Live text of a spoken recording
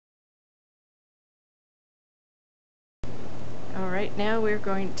right now we're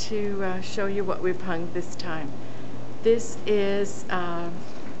going to show you what we've hung this time. This is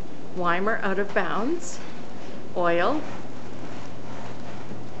Weimar Out of Bounds oil.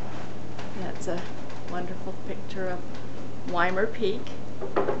 That's a wonderful picture of Weimar Peak,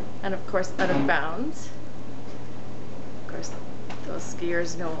 and of course Out of Bounds. Of course, those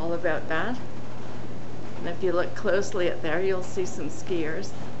skiers know all about that. And if you look closely at there, you'll see some skiers.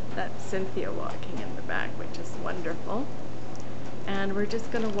 That's Cynthia walking in the back, which is wonderful. And we're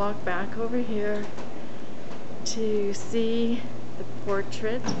just going to walk back over here to see the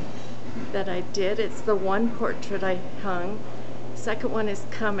portrait that I did. It's the one portrait I hung. The second one is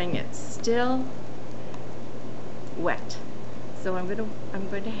coming. It's still wet, so I'm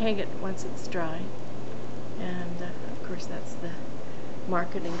going to hang it once it's dry. And of course that's the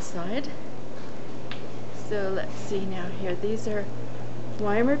marketing side. So let's see now here. These are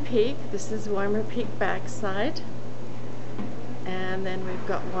Weimar Peak. This is Weimar Peak backside. And then we've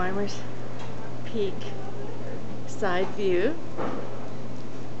got Weimar Peak side view.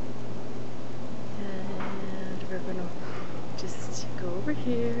 And we're going to just go over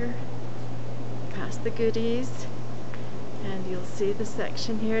here, past the goodies, and you'll see the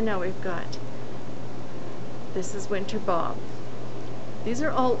section here. Now we've got, this is Winter Bob. These are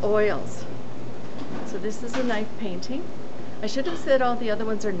all oils. So this is a knife painting. I should have said all the other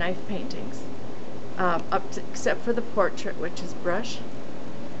ones are knife paintings, except for the portrait, which is brush.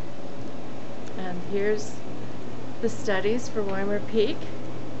 And here's the studies for Weimar Peak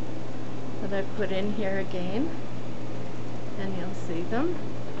that I put in here again, and you'll see them.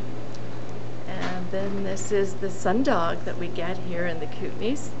 And then this is the sundog that we get here in the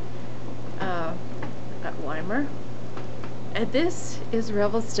Kootenays at Weimar. And this is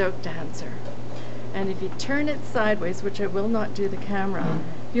Revelstoke Dancer. And if you turn it sideways, which I will not do the camera,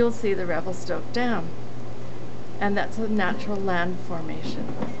 you'll see the Revelstoke Dam. And that's a natural land formation.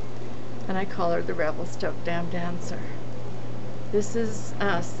 And I call her the Revelstoke Dam Dancer. This is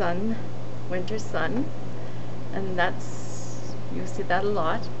sun, winter sun. And that's, you see that a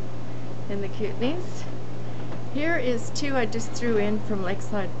lot in the Kootenays. Here is two I just threw in from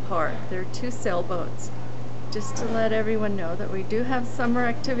Lakeside Park. They're two sailboats, just to let everyone know that we do have summer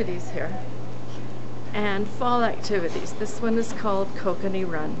activities here and fall activities. This one is called Kootenay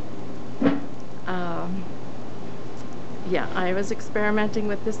Run. Yeah, I was experimenting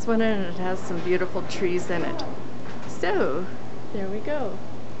with this one, and it has some beautiful trees in it. So there we go.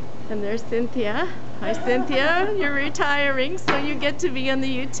 And there's Cynthia. Hi Cynthia, you're retiring, so you get to be on the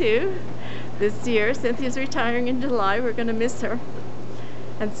YouTube this year. Cynthia's retiring in July. We're going to miss her.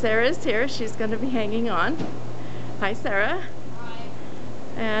 And Sarah's here. She's going to be hanging on. Hi Sarah. Hi.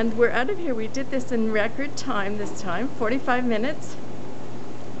 And we're out of here. We did this in record time this time, 45 minutes.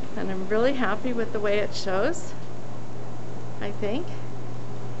 And I'm really happy with the way it shows, I think.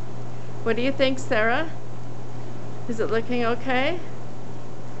 What do you think, Sarah? Is it looking okay?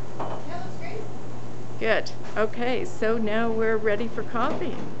 Yeah, looks great. Good. Okay, so now we're ready for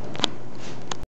coffee.